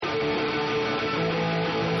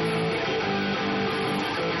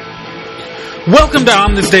Welcome to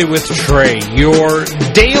On This Day with Trae, your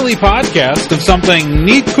daily podcast of something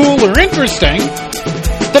neat, cool, or interesting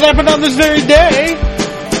that happened on this very day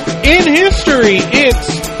in history.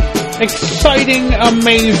 It's exciting,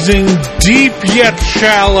 amazing, deep yet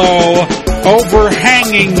shallow,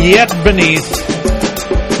 overhanging yet beneath.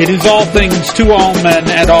 It is all things to all men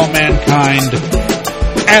and all mankind.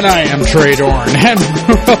 And I am Trae Dorn, and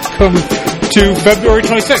welcome to February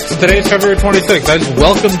 26th. Today's February 26th. I just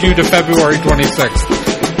welcomed you to February 26th.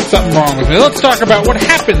 Something wrong with me. Let's talk about what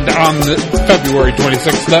happened on February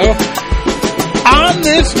 26th, though. On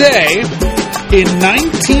this day, in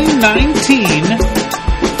 1919,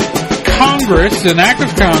 Congress, an act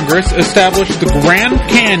of Congress, established the Grand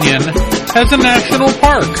Canyon as a national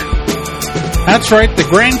park. That's right, the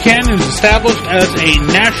Grand Canyon is established as a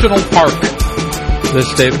national park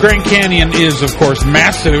this day. The Grand Canyon is, of course,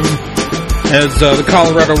 massive, as the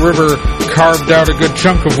Colorado River carved out a good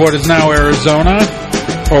chunk of what is now Arizona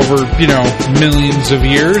over, millions of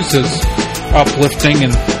years as uplifting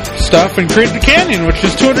and stuff, and created the canyon, which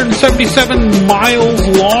is 277 miles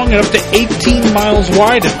long and up to 18 miles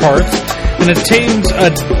wide at parts, and attains a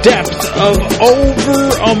depth of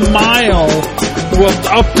over a mile,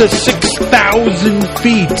 up to 6,000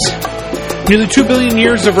 feet. Nearly 2 billion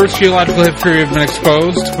years of Earth's geological history have been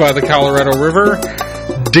exposed by the Colorado River,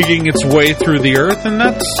 digging its way through the Earth, and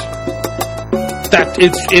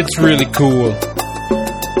it's really cool.